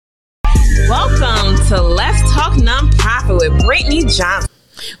Welcome to Let's Talk Nonprofit with Brittany Johnson.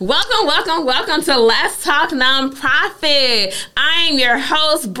 Welcome to Let's Talk Nonprofit. I am your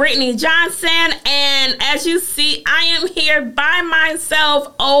host, Brittany Johnson, and as you see, I am here by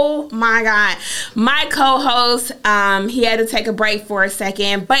myself. Oh my God. My co-host, he had to take a break for a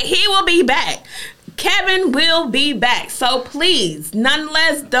second, but he will be back. Kevin will be back. So please,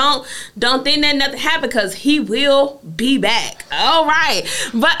 nonetheless, don't think that nothing happened, because he will be back. All right.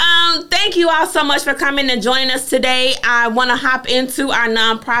 But thank you all so much for coming and joining us today. I want to hop into our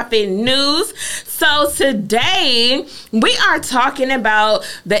nonprofit news. So today we are talking about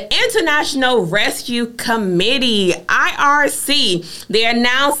the International Rescue Committee, IRC. They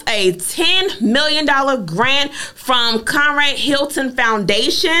announced a $10 million grant from Conrad Hilton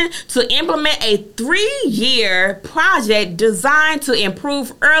Foundation to implement a 3-year project designed to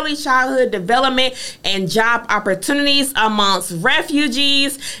improve early childhood development and job opportunities amongst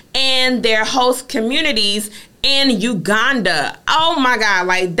refugees and their host communities in Uganda. Oh my God,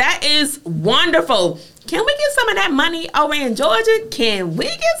 like that is wonderful. Can we get some of that money over in Georgia? Can we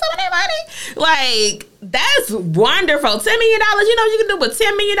get some of that money? Like, that's wonderful. $10 million, you can do with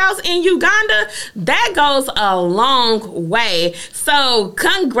 $10 million in Uganda. That goes a long way. So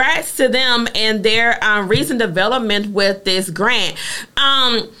congrats to them and their recent development with this grant.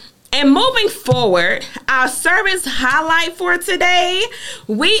 And moving forward, our service highlight for today,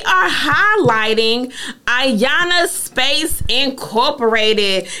 we are highlighting Ayana Space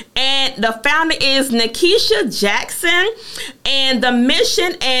Incorporated. And the founder is Nikisha Jackson. And the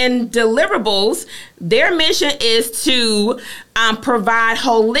mission and deliverables, their mission is to provide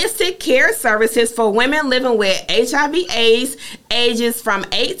holistic care services for women living with HIV/AIDS ages from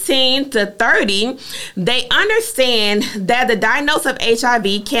 18 to 30. They understand that the diagnosis of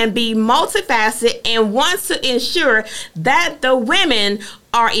HIV can be multifaceted and wants to ensure that the women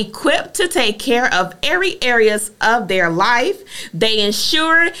are equipped to take care of every areas of their life. They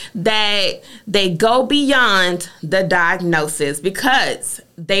ensure that they go beyond the diagnosis because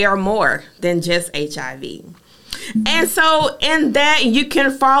they are more than just HIV. And so in that, you can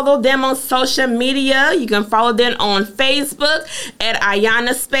follow them on social media. You can follow them on Facebook at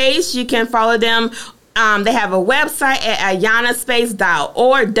Ayana Space. You can follow them. They have a website at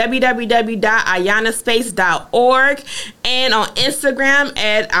ayanaspace.org, www.ayanaspace.org, and on Instagram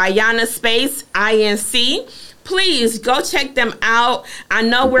at Ayanaspace, INC. Please go check them out. I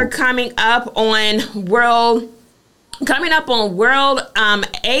know we're coming up on World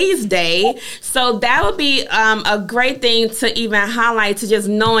AIDS Day. So that would be a great thing to even highlight, to just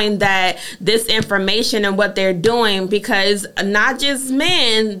knowing that this information and what they're doing, because not just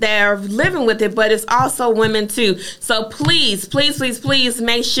men that are living with it, but it's also women too. So please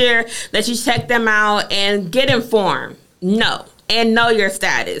make sure that you check them out and get informed. Know your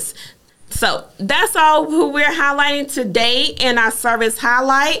status. So that's all who we're highlighting today in our service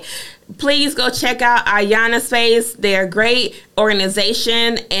highlight. Please go check out Ayana Space. They're a great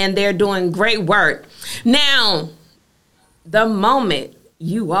organization and they're doing great work. Now, the moment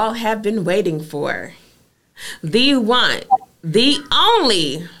you all have been waiting for. The one, the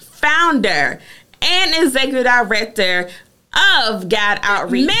only founder and executive director of God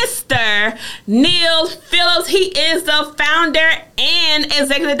Outreach, Mr. Neil Phillips. He is the founder and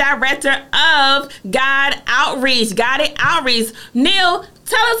executive director of God Outreach. God Outreach. Neil,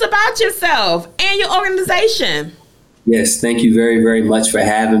 tell us about yourself and your organization. Yes, thank you very, very much for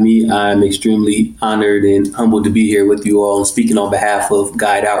having me. I'm extremely honored and humbled to be here with you all and speaking on behalf of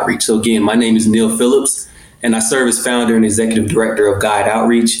Guide Outreach. So again, my name is Neil Phillips, and I serve as founder and executive director of Guide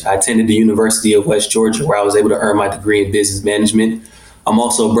Outreach. I attended the University of West Georgia, where I was able to earn my degree in business management. I'm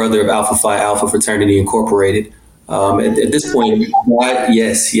also a brother of Alpha Phi Alpha Fraternity Incorporated. At this point,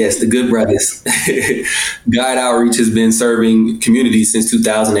 yes, the good brothers. Guide Outreach has been serving communities since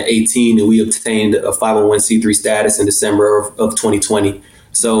 2018, and we obtained a 501c3 status in December of 2020.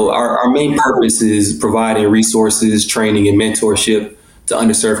 So our main purpose is providing resources, training, and mentorship to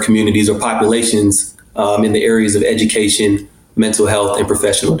underserved communities or populations in the areas of education, mental health, and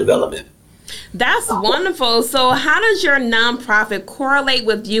professional development. That's wonderful. So how does your nonprofit correlate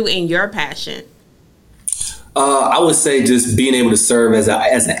with you and your passion? I would say just being able to serve as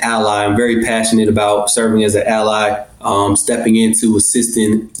an ally. I'm very passionate about serving as an ally, stepping into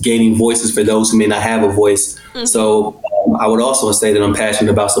assisting, gaining voices for those who may not have a voice. Mm-hmm. So I would also say that I'm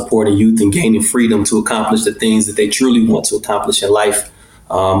passionate about supporting youth and gaining freedom to accomplish the things that they truly want to accomplish in life,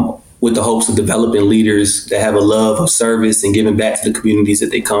 with the hopes of developing leaders that have a love of service and giving back to the communities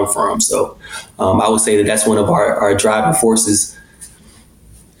that they come from. So I would say that that's one of our driving forces.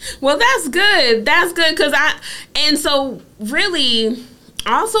 Well, that's good. That's good. So really,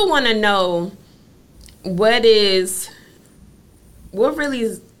 I also want to know what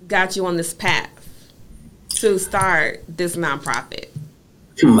really got you on this path to start this nonprofit?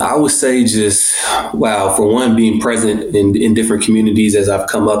 I would say for one, being present in different communities as I've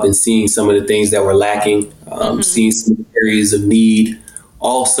come up and seeing some of the things that were lacking, seeing some areas of need.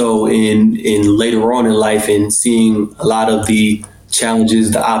 Also in later on in life and seeing a lot of the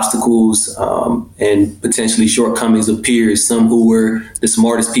challenges, the obstacles, and potentially shortcomings of peers, some who were the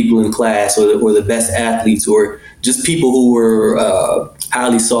smartest people in class or the best athletes or just people who were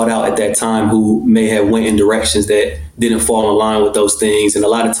highly sought out at that time who may have went in directions that didn't fall in line with those things. And a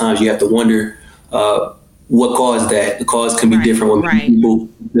lot of times you have to wonder what caused that. The cause can be different with people.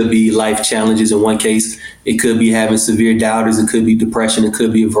 It could be life challenges in one case. It could be having severe doubters. It could be depression. It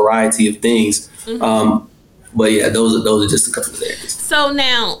could be a variety of things. But yeah, those are just a couple of areas. So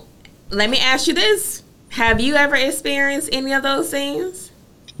now, let me ask you this. Have you ever experienced any of those things?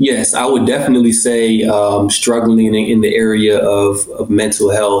 Yes, I would definitely say struggling in the area of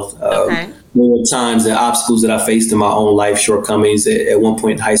mental health. There were times and obstacles that I faced in my own life, shortcomings. At one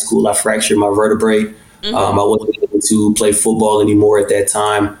point in high school, I fractured my vertebrae. I wasn't able to play football anymore at that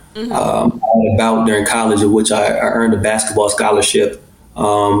time. I had a bout during college of which I earned a basketball scholarship.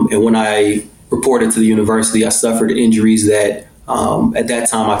 And when I reported to the university, I suffered injuries that at that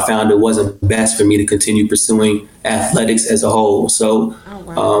time I found it wasn't best for me to continue pursuing athletics as a whole. So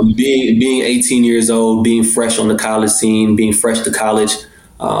being 18 years old, being fresh on the college scene, being fresh to college,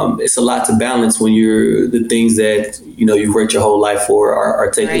 it's a lot to balance when the things that you've worked your whole life for are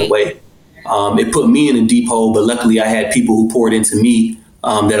taken away. It put me in a deep hole, but luckily I had people who poured into me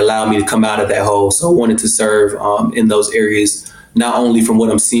that allowed me to come out of that hole. So I wanted to serve in those areas, not only from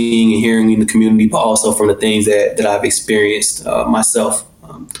what I'm seeing and hearing in the community, but also from the things that I've experienced myself.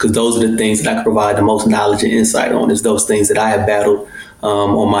 Because those are the things that I can provide the most knowledge and insight on, is those things that I have battled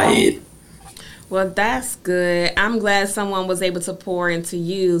on my end. Well, that's good. I'm glad someone was able to pour into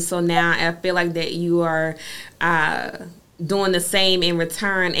you. So now I feel like that you are doing the same in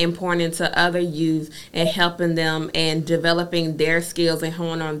return and pouring into other youth and helping them and developing their skills and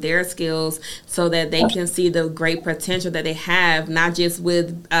honing on their skills so that they can see the great potential that they have, not just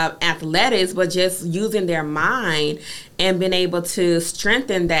with athletics, but just using their mind and being able to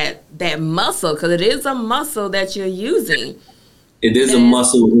strengthen that muscle, because it is a muscle that you're using. It is a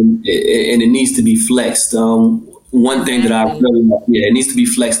muscle, and it needs to be flexed. One thing that it needs to be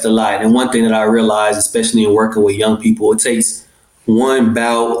flexed a lot. And one thing that I realized, especially in working with young people, it takes one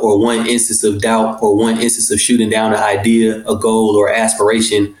bout or one instance of doubt or one instance of shooting down an idea, a goal or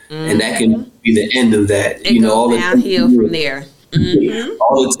aspiration. And that can be the end of that. It goes downhill from there.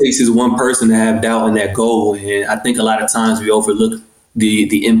 All it takes is one person to have doubt in that goal. And I think a lot of times we overlook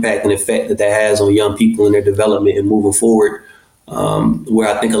the impact and effect that has on young people in their development and moving forward. Where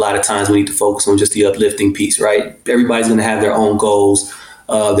I think a lot of times we need to focus on just the uplifting piece, right? Everybody's going to have their own goals,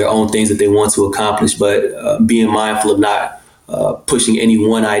 their own things that they want to accomplish, but being mindful of not pushing any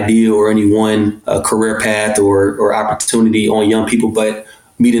one idea or any one career path or opportunity on young people, but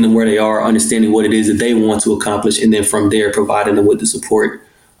meeting them where they are, understanding what it is that they want to accomplish, and then from there providing them with the support,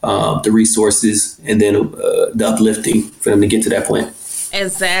 the resources, and then the uplifting for them to get to that point.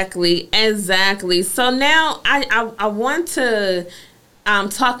 Exactly. So now I want to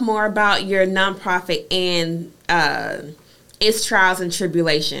talk more about your nonprofit and its trials and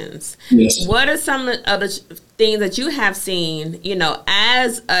tribulations. Yes. What are some of the things that you have seen,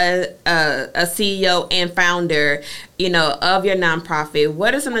 as a CEO and founder, of your nonprofit?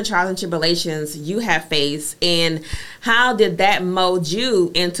 What are some of the trials and tribulations you have faced, and how did that mold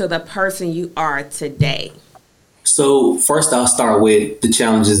you into the person you are today? So first, I'll start with the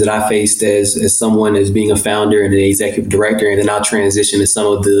challenges that I faced as someone as being a founder and an executive director, and then I'll transition to some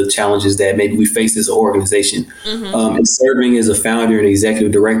of the challenges that maybe we face as an organization. And serving as a founder and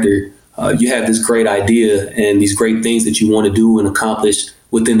executive director, you have this great idea and these great things that you want to do and accomplish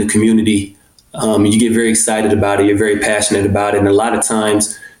within the community. You get very excited about it. You're very passionate about it. And a lot of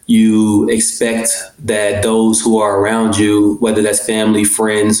times you expect that those who are around you, whether that's family,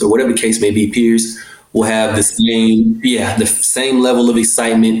 friends, or whatever the case may be, peers, will have the same level of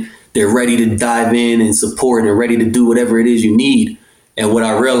excitement. They're ready to dive in and support and ready to do whatever it is you need. And what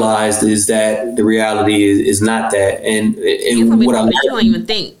I realized is that the reality is not that. And what I learned, you don't even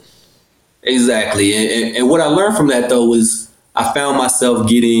think. Exactly. And what I learned from that, though, was I found myself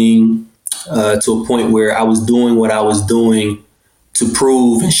getting to a point where I was doing what I was doing to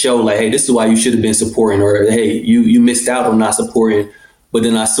prove and show, like, hey, this is why you should have been supporting, or hey, you missed out on not supporting. But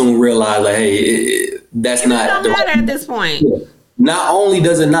then I soon realized, like, hey, that's not the matter at this point. not only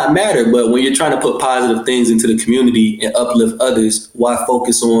does it not matter, but when you're trying to put positive things into the community and uplift others, why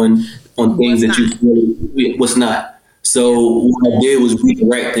focus on things that you feel what's not? So what I did was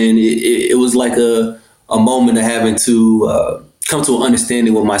redirect, and it was like a moment of having to come to an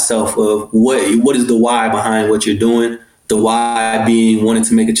understanding with myself of what is the why behind what you're doing. The why being wanting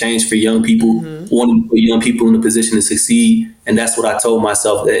to make a change for young people, wanting to put young people in a position to succeed. And that's what I told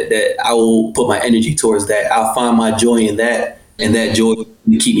myself, that I will put my energy towards that. I'll find my joy in that, and that joy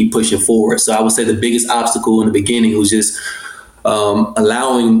to keep me pushing forward. So I would say the biggest obstacle in the beginning was just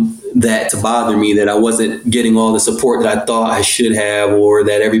allowing that to bother me, that I wasn't getting all the support that I thought I should have, or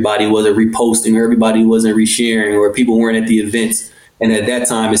that everybody wasn't reposting, or everybody wasn't resharing, or people weren't at the events. And at that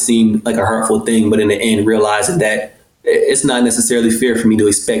time, it seemed like a hurtful thing. But in the end, realizing that it's not necessarily fair for me to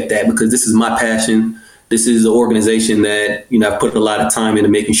expect that, because this is my passion. This is an organization that, I've put a lot of time into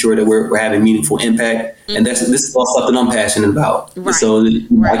making sure that we're having meaningful impact. And this is all something I'm passionate about. Right. So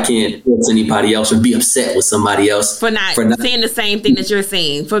I can't force anybody else or be upset with somebody else for not saying the same thing that you're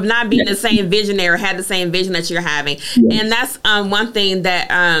saying, for not being the same visionary, have the same vision that you're having. And that's one thing that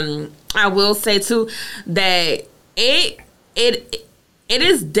I will say too, that it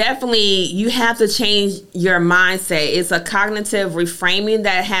is definitely, you have to change your mindset. It's a cognitive reframing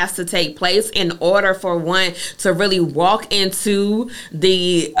that has to take place in order for one to really walk into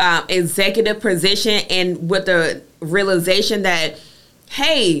the executive position, and with the realization that,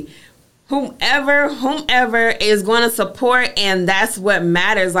 hey, whomever is going to support, and that's what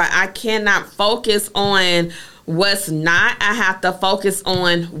matters. Like, I cannot focus on what's not. I have to focus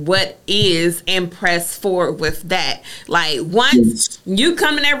on what is and press forward with that. Like, once you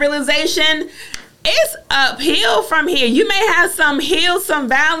come to that realization, it's uphill from here. You may have some hills, some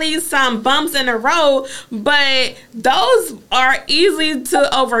valleys, some bumps in the road, but those are easy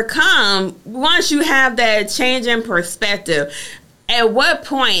to overcome once you have that change in perspective. At what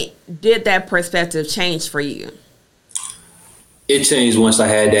point did that perspective change for you? It changed once I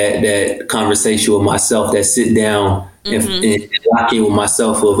had that conversation with myself, that sit down and lock in with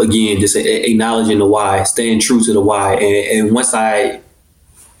myself of, again, just acknowledging the why, staying true to the why. And once I,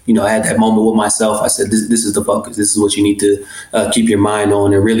 had that moment with myself, I said, this is the focus. This is what you need to keep your mind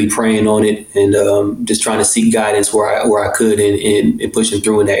on, and really praying on it, and just trying to seek guidance where I could, and pushing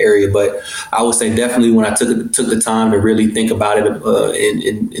through in that area. But I would say definitely when I took the time to really think about it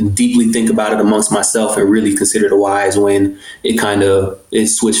and deeply think about it amongst myself and really consider the why, is when it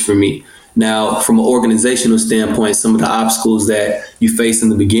switched for me. Now, from an organizational standpoint, some of the obstacles that you face in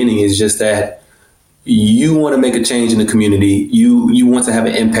the beginning is just that you want to make a change in the community. You want to have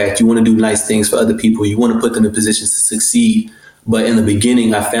an impact. You want to do nice things for other people. You want to put them in positions to succeed. But in the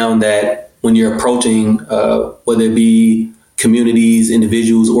beginning, I found that when you're approaching, whether it be communities,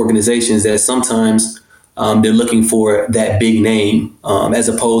 individuals, organizations, that sometimes they're looking for that big name, as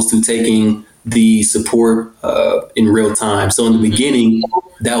opposed to taking the support in real time. So in the beginning,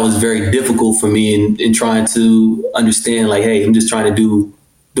 that was very difficult for me in trying to understand, like, hey, I'm just trying to do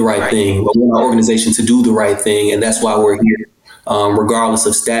the right thing. But we want our organization to do the right thing, and that's why we're here, regardless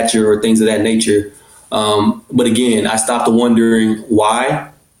of stature or things of that nature. But again, I stopped wondering why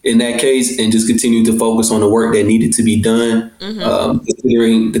in that case, and just continued to focus on the work that needed to be done,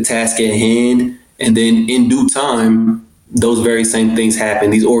 considering the task at hand. And then in due time, those very same things happen.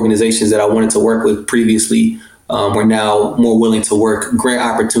 These organizations that I wanted to work with previously were now more willing to work, grant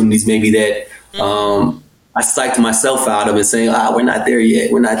opportunities maybe that I psyched myself out of, and saying, we're not there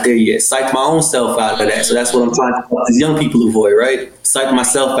yet. We're not there yet. Psyched my own self out of that. So that's what I'm trying to help these young people avoid, right? Psyched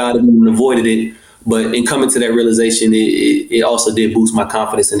myself out of it and avoided it. But in coming to that realization, it also did boost my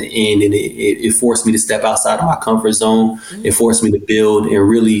confidence in the end. And it forced me to step outside of my comfort zone. It forced me to build and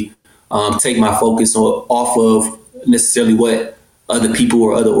really take my focus off of necessarily what other people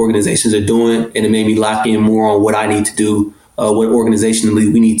or other organizations are doing. And it made me lock in more on what I need to do, what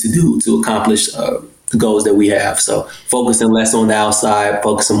organizationally we need to do to accomplish the goals that we have. So focusing less on the outside,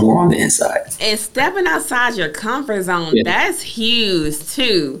 focusing more on the inside. And stepping outside your comfort zone, that's huge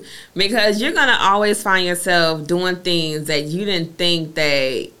too, because you're going to always find yourself doing things that you didn't think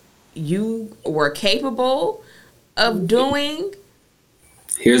that you were capable of doing.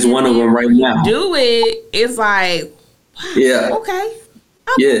 Here's one of them right now. Do it. It's like, wow, okay.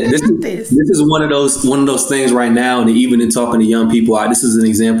 This is one of those things right now, and even in talking to young people, this is an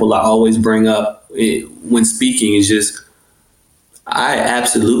example I always bring up when speaking. Is just, I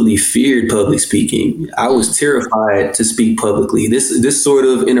absolutely feared public speaking. I was terrified to speak publicly. This sort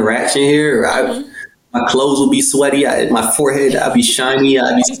of interaction here, my clothes will be sweaty, my forehead, I'd be shiny,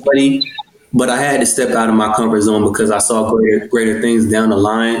 I'd be sweaty. But I had to step out of my comfort zone because I saw greater things down the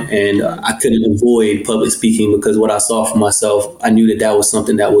line, and I couldn't avoid public speaking because what I saw for myself, I knew that was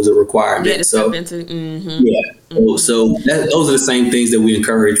something that was a requirement. So, those are the same things that we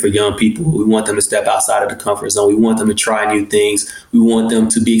encourage for young people. We want them to step outside of the comfort zone. We want them to try new things. We want them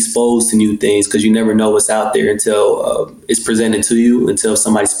to be exposed to new things because you never know what's out there until it's presented to you, until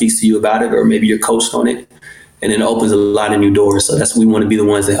somebody speaks to you about it, or maybe you're coached on it. And it opens a lot of new doors. So we want to be the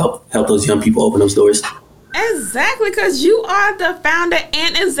ones that help those young people open those doors. Exactly, because you are the founder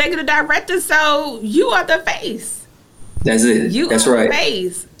and executive director, so you are the face. That's it. That's right. The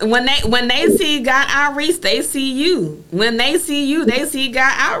face. When they see God Outreach, they see you. When they see you, they see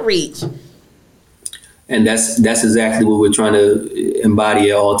God Outreach. And that's exactly what we're trying to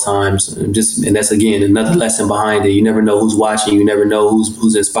embody at all times. And that's again another lesson behind it. You never know who's watching. You never know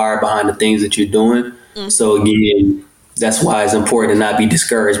who's inspired behind the things that you're doing. Mm-hmm. So again, that's why it's important to not be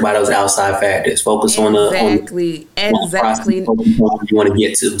discouraged by those outside factors. Focus on the process you want to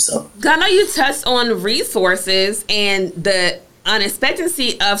get to. So I know you touched on resources and the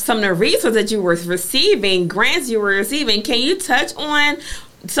unexpectancy of some of the resources that you were receiving, grants you were receiving. Can you touch on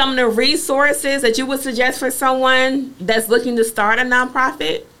some of the resources that you would suggest for someone that's looking to start a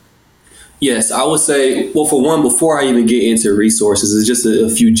nonprofit? Yes, I would say, well, for one, before I even get into resources, it's just a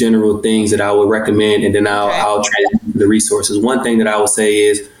few general things that I would recommend, and then I'll transition to the resources. One thing that I would say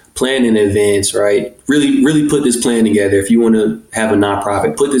is plan in advance, right? Really put this plan together. If you want to have a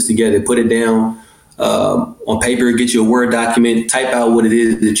nonprofit, put this together, put it down on paper, get you a Word document, type out what it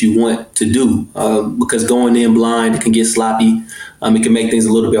is that you want to do, because going in blind can get sloppy. It can make things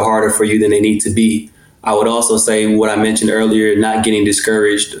a little bit harder for you than they need to be. I would also say what I mentioned earlier, not getting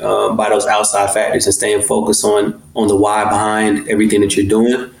discouraged by those outside factors and staying focused on the why behind everything that you're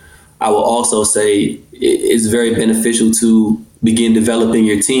doing. I will also say it's very beneficial to begin developing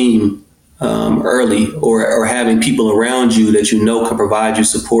your team early or having people around you that you know can provide you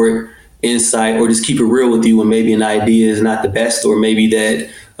support, insight, or just keep it real with you when maybe an idea is not the best, or maybe that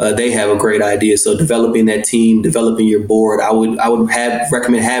they have a great idea. So developing that team, developing your board, I would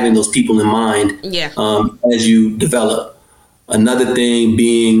recommend having those people in mind as you develop. Another thing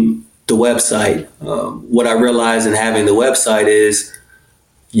being the website. What I realized in having the website is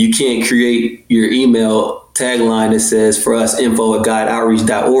you can't create your email tagline that says for us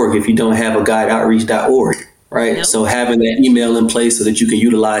info@guideoutreach.org if you don't have a guideoutreach.org. Right. Nope. So having that email in place so that you can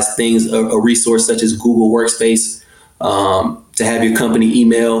utilize things, a resource such as Google Workspace, to have your company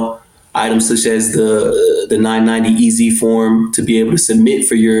email, items such as the 990 EZ form to be able to submit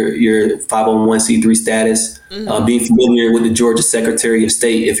for your 501c3 status, being familiar with the Georgia Secretary of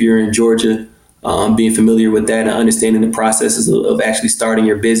State if you're in Georgia, being familiar with that and understanding the processes of actually starting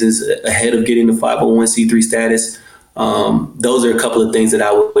your business ahead of getting the 501c3 status. Those are a couple of things that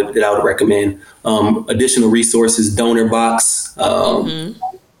I would recommend. Additional resources, Donor Box.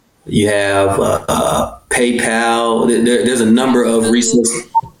 You have PayPal. There's a number of resources.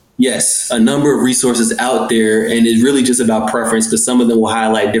 Yes, a number of resources out there, and it's really just about preference because some of them will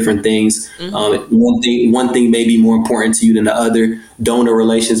highlight different things. One thing may be more important to you than the other. Donor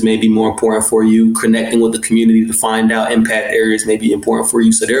relations may be more important for you. Connecting with the community to find out impact areas may be important for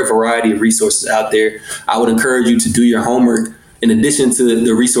you. So there are a variety of resources out there. I would encourage you to do your homework. In addition to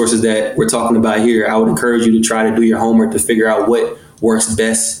the resources that we're talking about here, I would encourage you to try to do your homework to figure out what works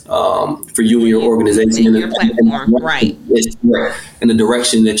best for you and your organization and your platform, right? In the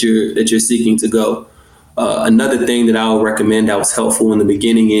direction that you're seeking to go. Another thing that I would recommend that was helpful in the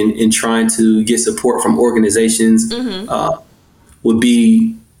beginning in trying to get support from organizations would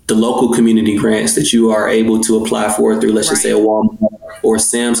be the local community grants that you are able to apply for through, let's just say, a Walmart or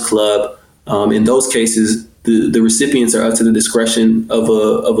Sam's Club. In those cases, the recipients are up to the discretion of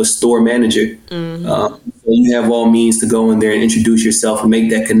a store manager. So you have all means to go in there and introduce yourself and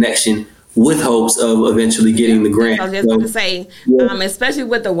make that connection with hopes of eventually getting the grant. I was just going to say, especially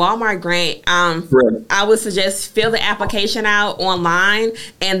with the Walmart grant, I would suggest fill the application out online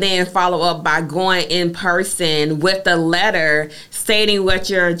and then follow up by going in person with the letter stating what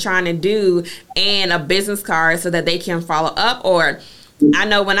you're trying to do and a business card so that they can follow up. Or I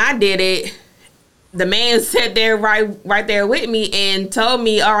know when I did it, the man sat there right there with me and told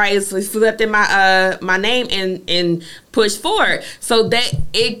me, all right, so select in my name and push forward. So that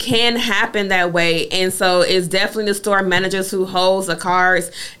it can happen that way. And so it's definitely the store managers who holds the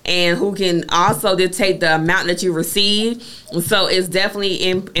cards and who can also dictate the amount that you receive. So it's definitely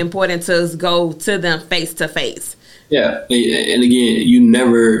important to go to them face to face. Yeah. And again, you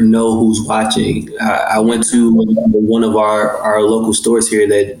never know who's watching. I went to one of our local stores here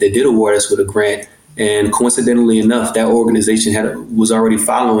that did award us with a grant. And coincidentally enough, that organization was already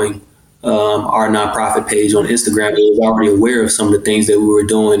following our nonprofit page on Instagram, they was already aware of some of the things that we were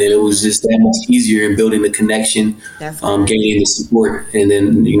doing, and it was just that much easier in building the connection, gaining the support, and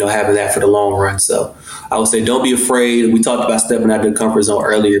then having that for the long run. So I would say don't be afraid. We talked about stepping out of the comfort zone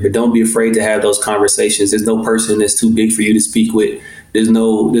earlier, but don't be afraid to have those conversations. There's no person that's too big for you to speak with. There's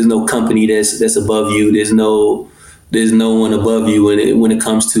no company that's above you. There's no one above you when it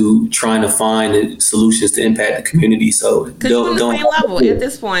comes to trying to find solutions to impact the community. So don't you're on the same level at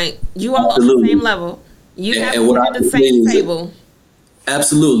this point. You all on the same level. You have to be at the same table.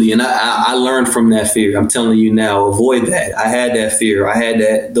 Absolutely, and I learned from that fear. I'm telling you now, avoid that. I had that fear. I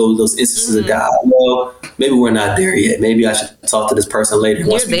had those instances of God. Well, maybe we're not there yet. Maybe I should talk to this person later.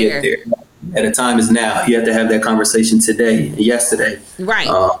 Once we get there. At a time is now. You have to have that conversation today, yesterday. Right.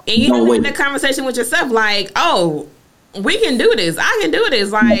 And you have to have that conversation with yourself like, oh, we can do this. I can do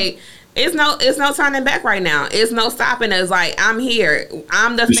this. Like, it's no turning back right now. It's no stopping us. Like, I'm here.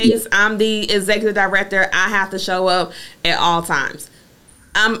 I'm the face. I'm the executive director. I have to show up at all times.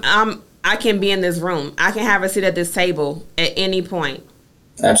 I can be in this room. I can have a seat at this table at any point.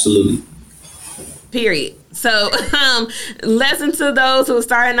 Absolutely. Period. So, lesson to those who are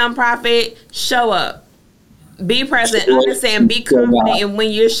starting a nonprofit: show up, be present, understand, be confident, and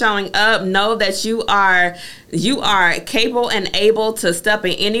when you're showing up, know that you are capable and able to step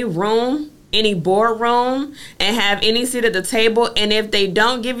in any room, any boardroom, and have any seat at the table. And if they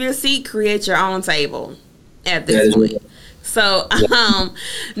don't give you a seat, create your own table. At this point. So,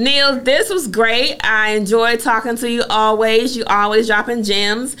 Neil, this was great. I enjoyed talking to you always. You always dropping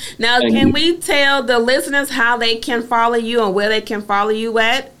gems. Now, can we tell the listeners how they can follow you and where they can follow you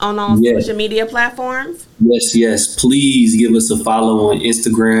at on social media platforms? Yes. Please give us a follow on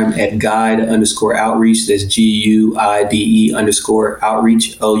Instagram at guide_outreach. That's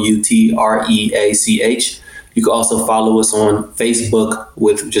GUIDE_outreach, OUTREACH. You can also follow us on Facebook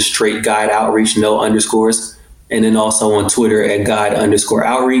with just straight Guide Outreach, no underscores. And then also on Twitter at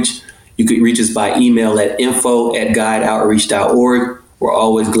guide_outreach. You can reach us by email at info@guideoutreach.org. We're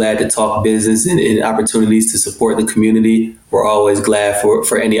always glad to talk business and opportunities to support the community. We're always glad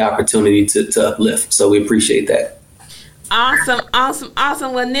for any opportunity to uplift. So we appreciate that. Awesome.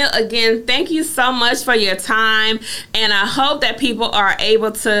 Well, Neil, again, thank you so much for your time. And I hope that people are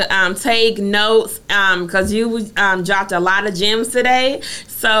able to take notes because you dropped a lot of gems today.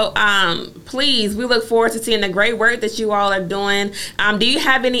 So please, we look forward to seeing the great work that you all are doing. Do you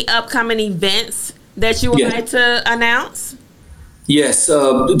have any upcoming events that you would like to announce? Yes,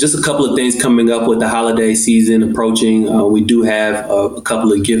 just a couple of things coming up with the holiday season approaching. We do have a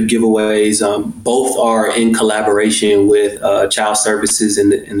couple of giveaways. Both are in collaboration with Child Services in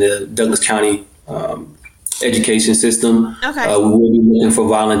the Douglas County education system. Okay. We will be looking for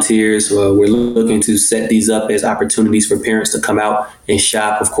volunteers. We're looking to set these up as opportunities for parents to come out and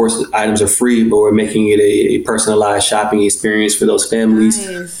shop. Of course, the items are free, but we're making it a personalized shopping experience for those families,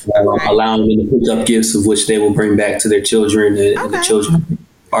 allowing them to pick up gifts of which they will bring back to their children, and the children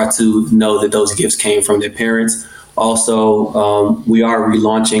are to know that those gifts came from their parents. Also, we are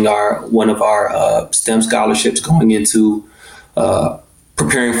relaunching one of our STEM scholarships going into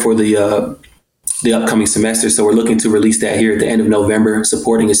preparing for the upcoming semester. So we're looking to release that here at the end of November,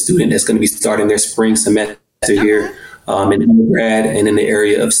 supporting a student that's going to be starting their spring semester here in undergrad and in the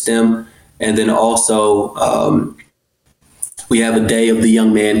area of STEM. And then also we have a Day of the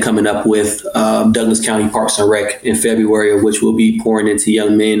Young Man coming up with Douglas County Parks and Rec in February, of which we'll be pouring into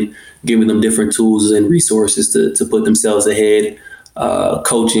young men, giving them different tools and resources to put themselves ahead,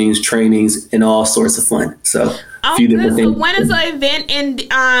 coachings, trainings, and all sorts of fun. So different things. So when is the event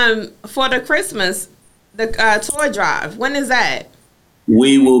for the Christmas, the toy drive? When is that?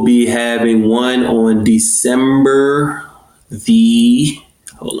 We will be having one on December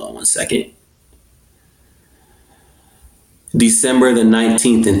December the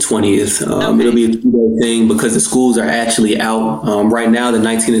 19th and 20th. It'll be a 2-day thing because the schools are actually out. Right now, the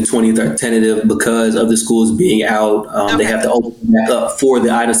 19th and 20th are tentative because of the schools being out. They have to open back up for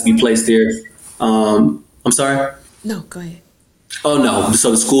the items to be placed there. I'm sorry? No, go ahead. Oh, no.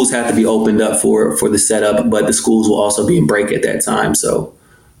 So the schools have to be opened up for the setup, but the schools will also be in break at that time. So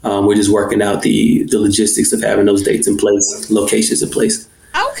we're just working out the logistics of having those dates in place, locations in place.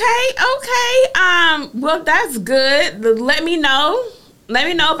 Okay. Well, that's good. Let me know.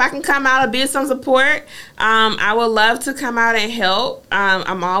 If I can come out and be some support. I would love to come out and help.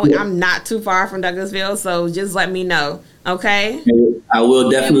 I'm not too far from Douglasville, so just let me know. Okay. I will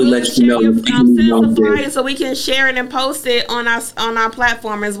definitely let you know. Send the flyer so we can share it and post it on our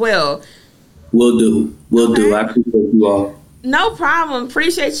platform as well. Will do. I appreciate you all. No problem.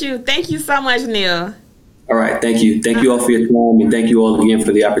 Appreciate you. Thank you so much, Neil. All right. Thank you. Thank you all for your time, and thank you all again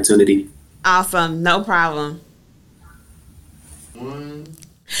for the opportunity. Awesome. No problem.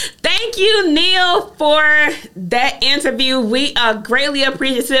 Thank you, Neil, for that interview. We are greatly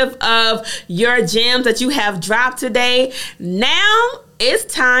appreciative of your gems that you have dropped today. Now it's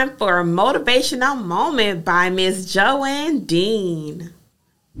time for a motivational moment by Miss Joanne Dean.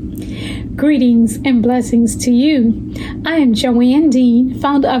 Greetings and blessings to you. I am Joanne Dean,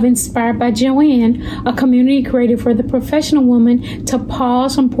 founder of Inspired by Joanne, a community created for the professional woman to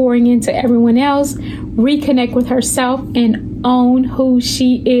pause from pouring into everyone else, reconnect with herself, and own who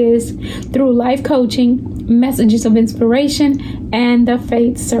she is through life coaching, messages of inspiration, and the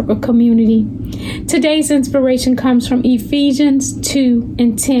Faith Circle community. Today's inspiration comes from Ephesians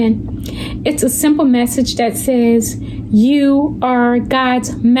 2:10. It's a simple message that says, "You are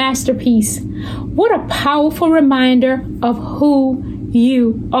God's masterpiece." What a powerful reminder of who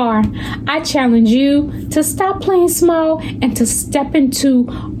you are. I challenge you to stop playing small and to step into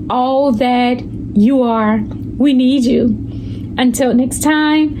all that you are. We need you. Until next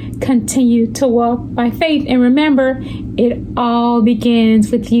time, continue to walk by faith. And remember, it all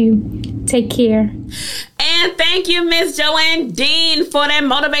begins with you. Take care. And thank you, Miss Joanne Dean, for that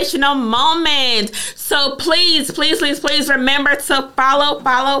motivational moment. So please remember to follow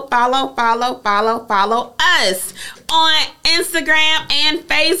us on Instagram and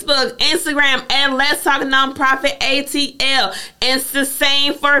Facebook. Instagram at Let's Talk Nonprofit ATL. It's the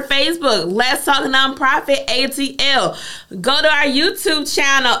same for Facebook. Let's Talk Nonprofit ATL. Go to our YouTube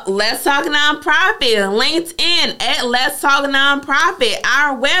channel, Let's Talk Nonprofit. LinkedIn at Let's Talk Nonprofit.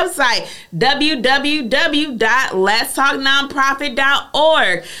 Our website,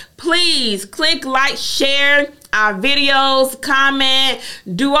 www.letstalknonprofit.org. Please click like, share our videos, comment,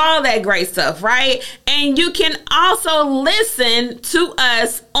 do all that great stuff, right? And you can also listen to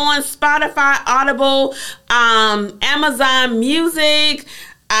us on Spotify, Audible, Amazon Music,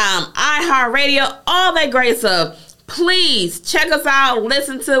 iHeartRadio, all that great stuff. Please check us out,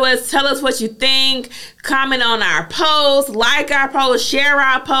 listen to us, tell us what you think, comment on our posts, like our posts, share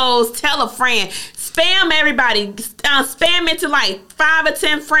our posts, tell a friend. Spam everybody. Spam it to like 5 or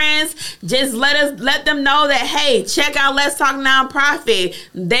 10 friends. Just let them know that, hey, check out Let's Talk Nonprofit.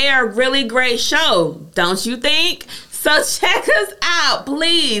 They are a really great show. Don't you think? So check us out,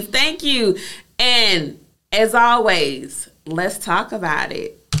 please. Thank you. And as always, let's talk about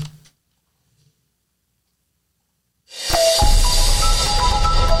it.